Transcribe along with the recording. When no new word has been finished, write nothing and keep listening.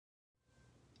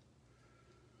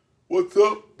What's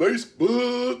up,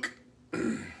 Facebook?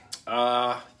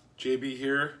 JB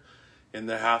here in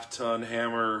the half-ton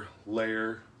hammer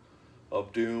layer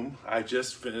of doom. I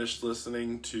just finished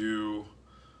listening to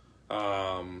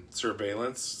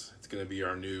Surveillance. It's going to be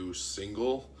our new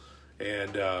single,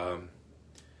 and I've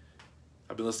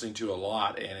been listening to it a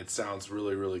lot, and it sounds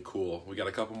really, really cool. We got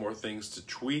a couple more things to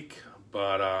tweak,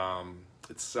 but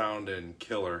it's sounding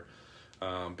killer.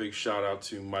 Big shout out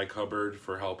to Mike Hubbard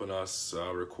for helping us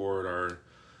record our,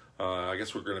 I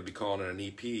guess we're going to be calling it an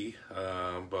EP,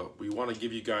 but we want to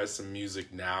give you guys some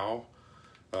music now,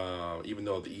 even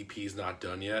though the EP is not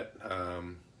done yet.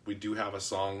 We do have a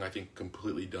song, I think,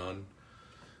 completely done.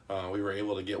 We were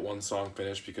able to get one song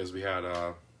finished because we had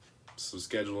some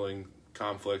scheduling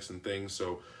conflicts and things,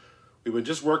 so we've been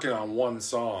just working on one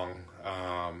song,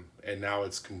 and now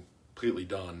it's completely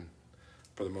done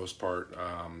for the most part.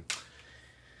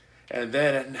 And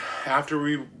then after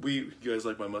we you guys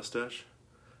like my mustache?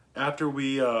 After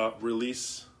we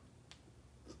release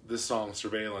this song,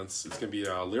 Surveillance, it's going to be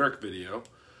a lyric video.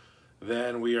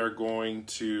 Then we are going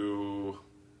to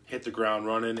hit the ground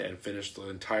running and finish the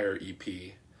entire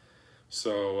EP.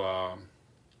 So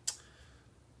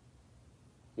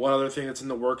one other thing that's in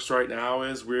the works right now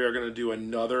is we are going to do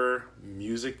another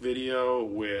music video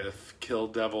with Kill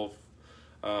Devil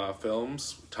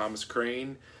Films, Thomas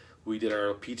Crane. We did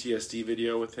our PTSD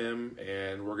video with him,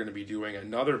 and we're going to be doing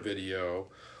another video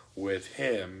with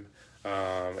him,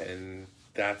 and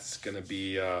that's going to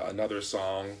be another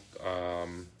song.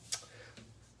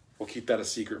 We'll keep that a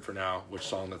secret for now, which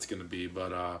song that's going to be,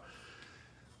 but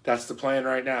that's the plan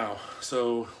right now.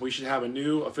 So we should have a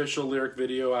new official lyric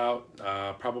video out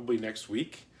probably next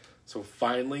week. So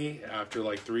finally, after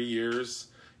like 3 years,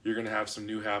 you're going to have some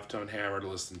new halftone hammer to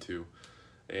listen to.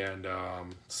 And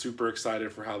super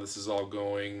excited for how this is all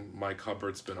going. Mike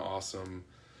Hubbard's been awesome.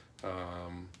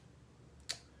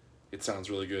 It sounds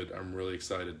really good. I'm really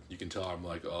excited. You can tell I'm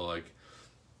like, oh, like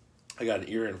I got an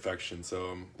ear infection, so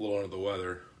I'm a little under the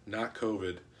weather. Not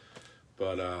COVID,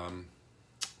 but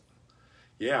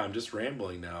yeah, I'm just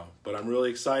rambling now. But I'm really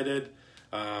excited.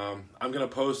 I'm gonna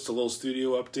post a little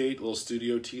studio update, a little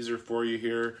studio teaser for you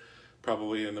here,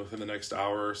 probably within the next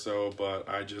hour or so. But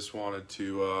I just wanted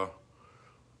to.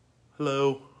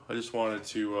 Hello. I just wanted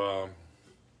to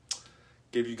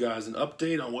give you guys an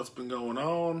update on what's been going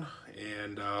on,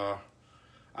 and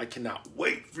I cannot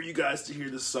wait for you guys to hear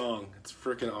this song. It's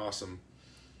freaking awesome.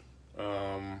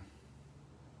 I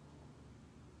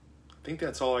think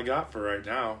that's all I got for right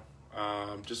now.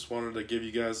 Just wanted to give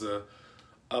you guys a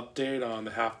update on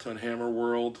the half-ton hammer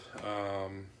world.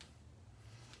 I'm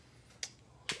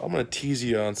going to tease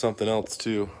you on something else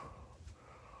too.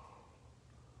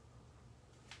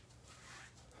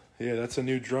 Yeah, that's a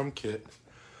new drum kit.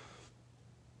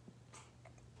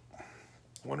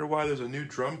 Wonder why there's a new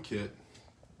drum kit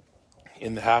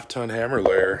in the half-ton hammer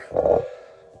layer.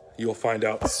 You'll find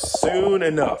out soon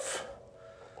enough.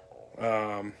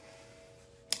 I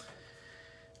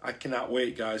cannot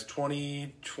wait, guys.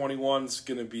 2021's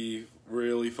gonna be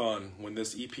really fun. When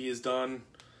this EP is done,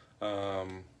 we're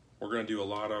gonna do a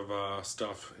lot of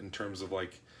stuff in terms of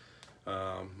like,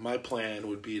 my plan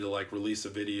would be to like release a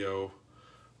video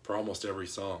for almost every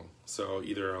song. So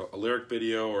either a lyric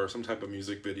video or some type of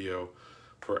music video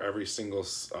for every single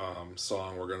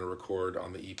song we're going to record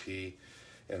on the EP.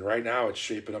 And right now it's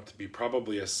shaping up to be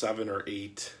probably a 7 or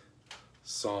 8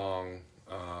 song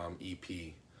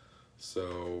EP.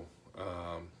 So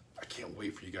I can't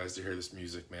wait for you guys to hear this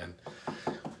music, man.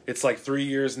 It's like 3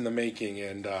 years in the making,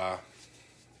 and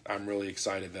I'm really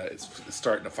excited that it's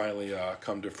starting to finally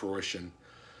come to fruition,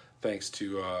 thanks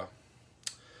to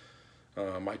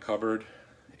Mike Hubbard,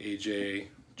 AJ,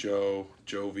 Joe,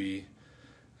 Jovi,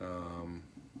 and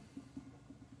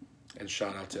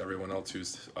shout out to everyone else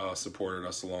who's supported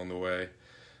us along the way.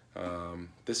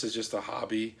 This is just a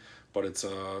hobby, but it's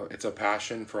a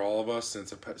passion for all of us, and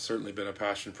it's certainly been a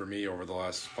passion for me over the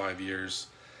last 5 years.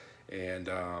 And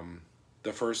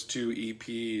the first 2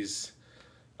 EPs,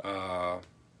 I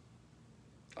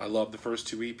love the first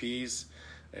 2 EPs,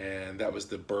 and that was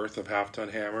the birth of Half-Ton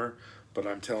Hammer. But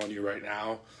I'm telling you right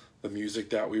now, the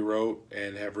music that we wrote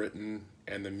and have written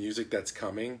and the music that's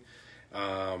coming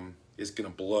is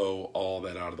going to blow all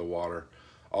that out of the water.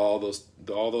 All those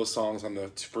songs on the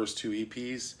first 2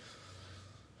 EPs,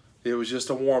 it was just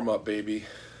a warm-up, baby.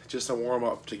 Just a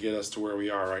warm-up to get us to where we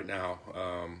are right now.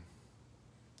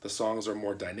 The songs are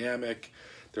more dynamic.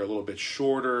 They're a little bit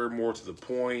shorter, more to the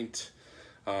point.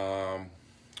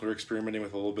 We're experimenting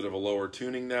with a little bit of a lower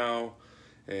tuning now,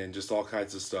 and just all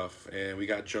kinds of stuff. And we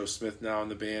got Joe Smith now in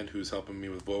the band, who's helping me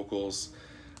with vocals.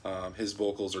 His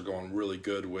vocals are going really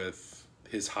good with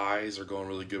his highs are going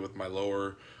really good with my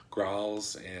lower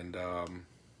growls, and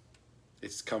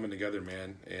it's coming together,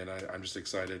 man. And I'm just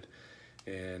excited.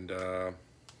 And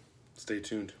stay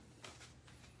tuned.